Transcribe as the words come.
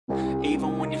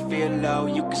Even when you feel low,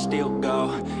 you can still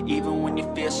go. Even when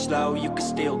you feel slow, you can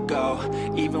still go.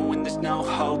 Even when there's no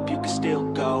hope, you can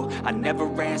still go. I never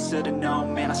answer to no,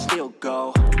 man, I still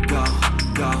go. Go,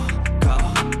 go, go,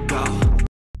 go.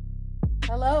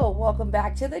 Hello, welcome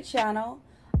back to the channel.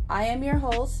 I am your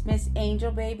host, Miss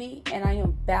Angel Baby, and I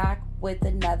am back with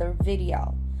another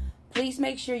video. Please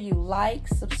make sure you like,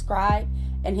 subscribe,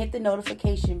 and hit the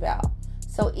notification bell.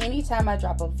 So anytime I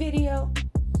drop a video,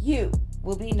 you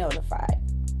will be notified.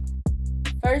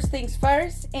 First things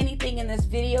first, anything in this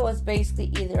video is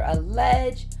basically either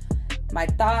alleged, my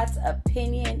thoughts,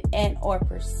 opinion, and or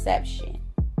perception.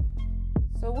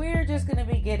 So we're just going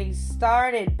to be getting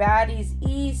started. Baddies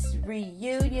East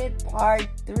Reunion Part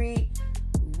 3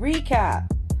 recap.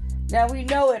 Now we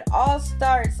know it all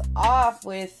starts off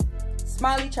with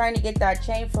Smiley trying to get that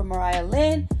chain from Mariah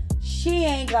Lynn. She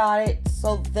ain't got it,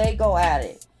 so they go at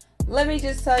it. Let me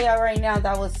just tell y'all right now,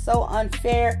 that was so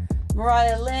unfair.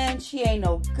 Mariah Lynn, she ain't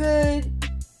no good.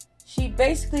 She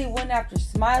basically went after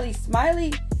Smiley.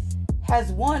 Smiley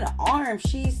has one arm.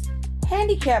 She's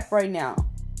handicapped right now.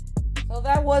 So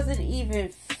that wasn't even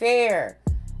fair.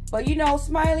 But you know,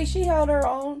 Smiley, she held her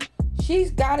own.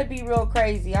 She's got to be real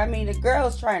crazy. I mean, the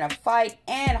girl's trying to fight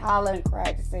and holler and cry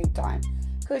at the same time.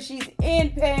 Because she's in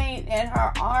pain and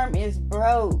her arm is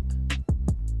broke.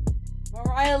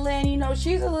 Mariah Lynn, you know,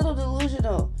 she's a little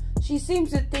delusional. She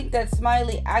seems to think that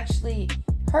Smiley actually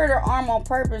hurt her arm on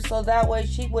purpose so that way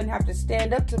she wouldn't have to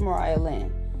stand up to Mariah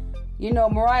Lynn. You know,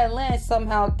 Mariah Lynn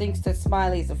somehow thinks that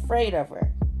Smiley's afraid of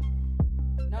her.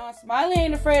 No, Smiley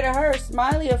ain't afraid of her.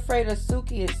 Smiley afraid of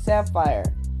Suki and Sapphire.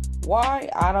 Why?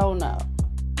 I don't know.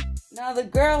 Now the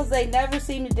girls, they never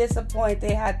seem to disappoint.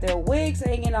 They had their wigs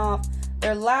hanging off,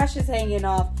 their lashes hanging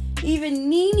off. Even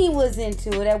Nene was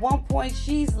into it. At one point,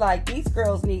 she's like, these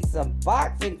girls need some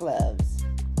boxing gloves.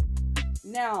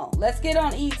 Now, let's get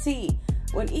on E.T.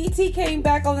 When E.T. came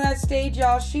back on that stage,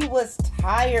 y'all, she was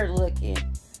tired looking.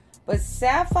 But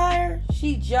Sapphire,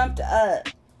 she jumped up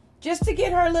just to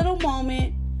get her little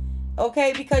moment.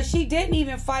 Okay, because she didn't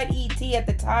even fight E.T. at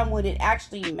the time when it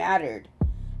actually mattered.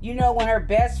 You know, when her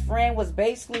best friend was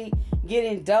basically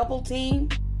getting double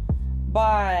teamed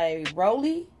by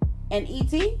Rolly and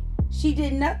E.T., she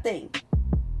did nothing.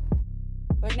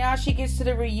 But now she gets to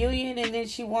the reunion and then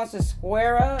she wants to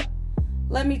square up.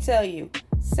 Let me tell you,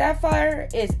 Sapphire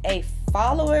is a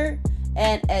follower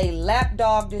and a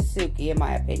lapdog to Suki, in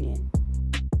my opinion.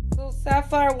 So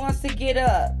Sapphire wants to get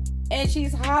up and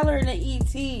she's hollering at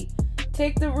E.T.,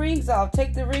 take the rings off,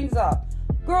 take the rings off.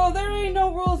 Girl, there ain't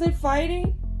no rules in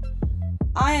fighting.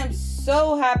 I am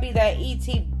so happy that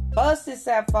E.T. busted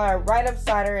Sapphire right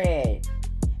upside her head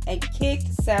and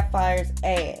kicked Sapphire's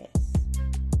ass.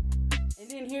 And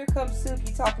then here comes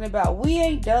Suki talking about, we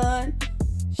ain't done.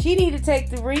 She need to take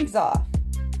the rings off.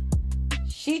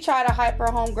 She tried to hype her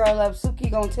homegirl up. Suki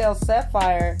gonna tell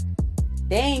Sapphire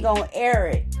they ain't gonna air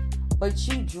it. But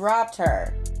you dropped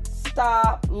her.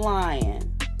 Stop lying.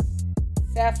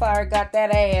 Sapphire got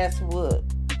that ass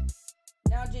whooped.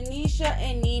 Now Janisha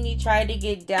and Nene tried to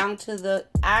get down to the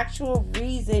actual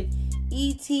reason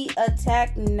E.T.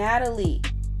 attacked Natalie.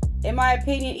 In my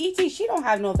opinion, E.T., she don't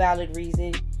have no valid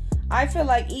reason. I feel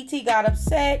like E.T. got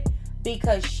upset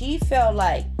because she felt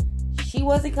like she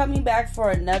wasn't coming back for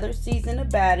another season of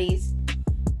Baddies.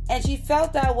 And she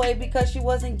felt that way because she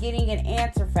wasn't getting an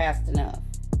answer fast enough.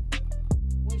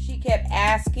 When she kept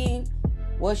asking,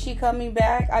 was she coming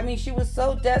back? I mean, she was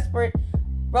so desperate.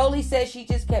 Rolly said she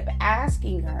just kept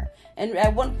asking her. And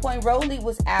at one point, Rolly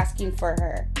was asking for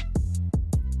her.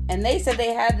 And they said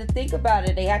they had to think about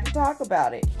it. They had to talk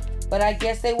about it. But I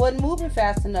guess they wasn't moving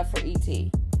fast enough for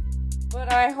E.T. But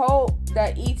I hope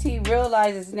that E.T.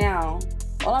 realizes now,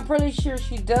 well, I'm pretty sure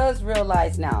she does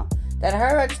realize now, that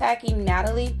her attacking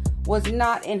Natalie was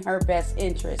not in her best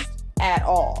interest at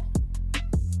all.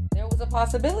 There was a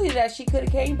possibility that she could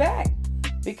have came back.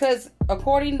 Because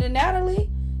according to Natalie,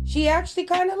 she actually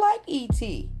kind of liked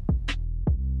E.T.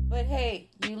 But hey,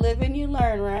 you live and you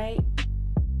learn, right?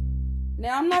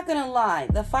 Now, I'm not going to lie.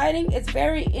 The fighting is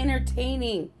very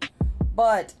entertaining.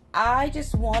 But I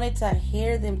just wanted to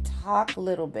hear them talk a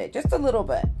little bit. Just a little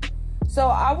bit. So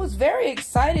I was very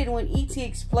excited when E.T.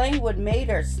 explained what made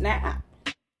her snap.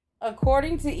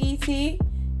 According to E.T.,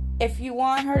 if you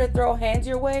want her to throw hands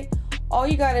your way, all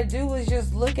you got to do is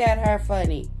just look at her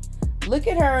funny. Look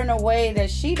at her in a way that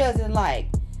she doesn't like.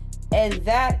 And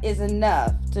that is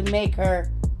enough to make her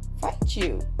fight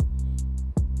you.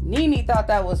 Nene thought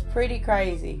that was pretty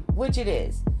crazy, which it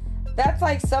is. That's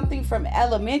like something from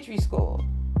elementary school.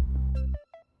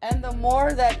 And the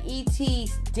more that E.T.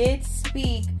 did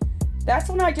speak, that's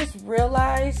when I just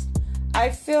realized I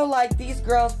feel like these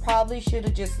girls probably should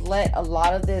have just let a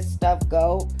lot of this stuff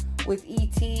go with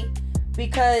ET,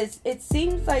 because it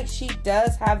seems like she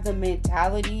does have the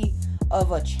mentality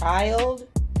of a child.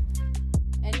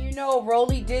 And you know,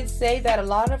 Rolly did say that a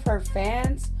lot of her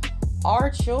fans are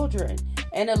children,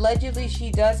 and allegedly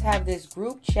she does have this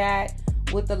group chat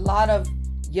with a lot of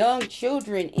young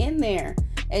children in there,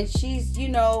 and she's, you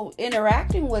know,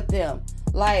 interacting with them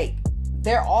like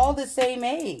they're all the same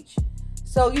age.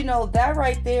 So, you know, that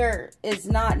right there is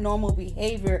not normal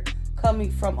behavior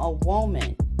coming from a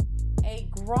woman. A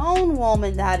grown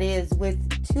woman, that is,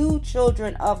 with 2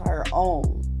 children of her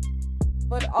own.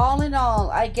 But all in all,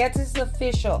 I guess it's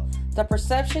official. The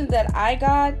perception that I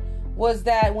got was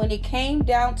that when it came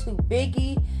down to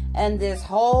Biggie and this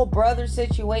whole brother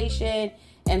situation,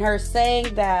 and her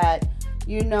saying that,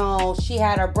 you know, she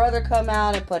had her brother come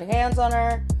out and put hands on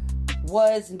her,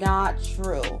 was not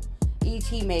true.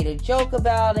 E.T. made a joke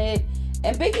about it,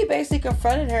 and Biggie basically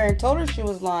confronted her and told her she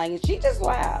was lying, and she just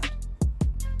laughed.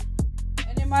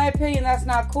 And in my opinion, that's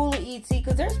not cool of E.T.,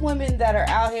 because there's women that are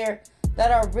out here that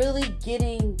are really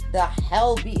getting the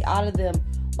hell beat out of them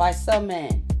by some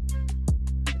men.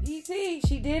 E.T.,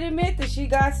 she did admit that she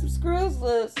got some screws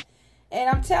loose. And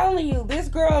I'm telling you, this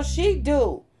girl, she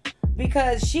do.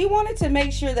 Because she wanted to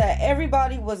make sure that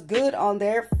everybody was good on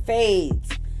their fades.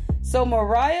 So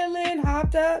Mariah Lynn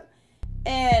hopped up,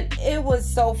 and it was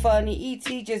so funny.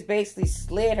 E.T. just basically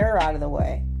slid her out of the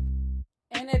way.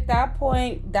 And at that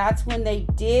point, that's when they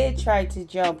did try to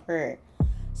jump her.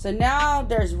 So now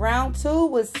there's round 2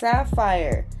 with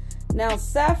Sapphire. Now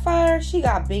Sapphire, she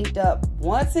got binked up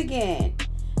once again.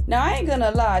 Now I ain't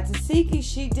gonna lie, Tasiki,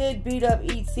 she did beat up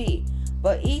E.T.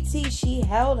 But E.T., she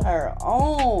held her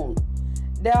own.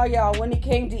 Now y'all, when it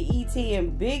came to E.T.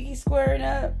 and Biggie squaring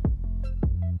up,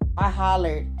 I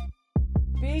hollered.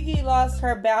 Biggie lost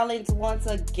her balance once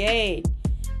again.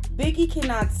 Biggie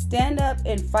cannot stand up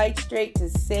and fight straight to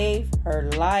save her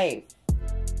life.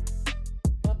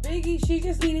 But Biggie, she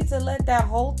just needed to let that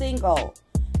whole thing go.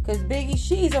 Because Biggie,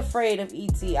 she's afraid of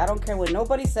E.T. I don't care what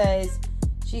nobody says.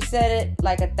 She said it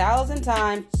like 1,000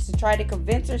 times to try to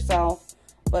convince herself.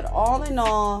 But all in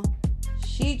all,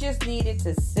 she just needed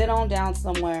to sit on down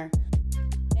somewhere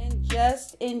and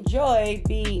just enjoy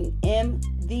being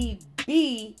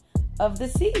MVP of the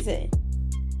season.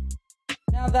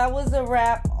 Now that was a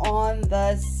wrap on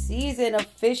the season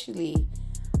officially.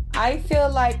 I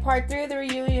feel like part 3 of the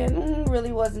reunion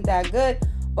really wasn't that good.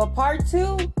 But part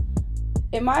 2,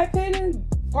 in my opinion,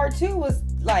 part 2 was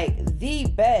like the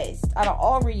best out of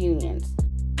all reunions.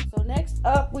 So next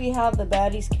up we have the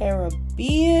Baddies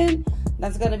Caribbean.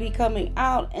 That's going to be coming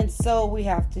out. And so we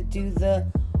have to do the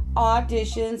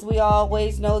auditions. We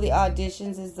always know the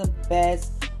auditions is the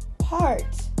best part.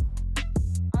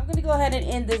 I'm going to go ahead and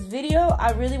end this video.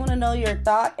 I really want to know your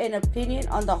thought and opinion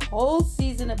on the whole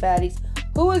season of Baddies.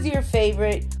 Who is your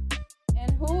favorite?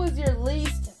 And who is your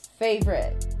least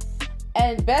favorite?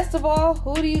 And best of all,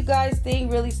 who do you guys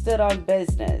think really stood on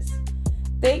business?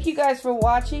 Thank you guys for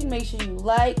watching. Make sure you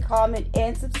like, comment,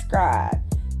 and subscribe.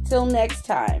 Till next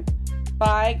time.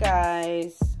 Bye,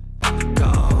 guys.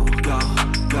 Go, go,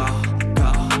 go,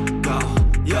 go, go,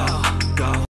 yo.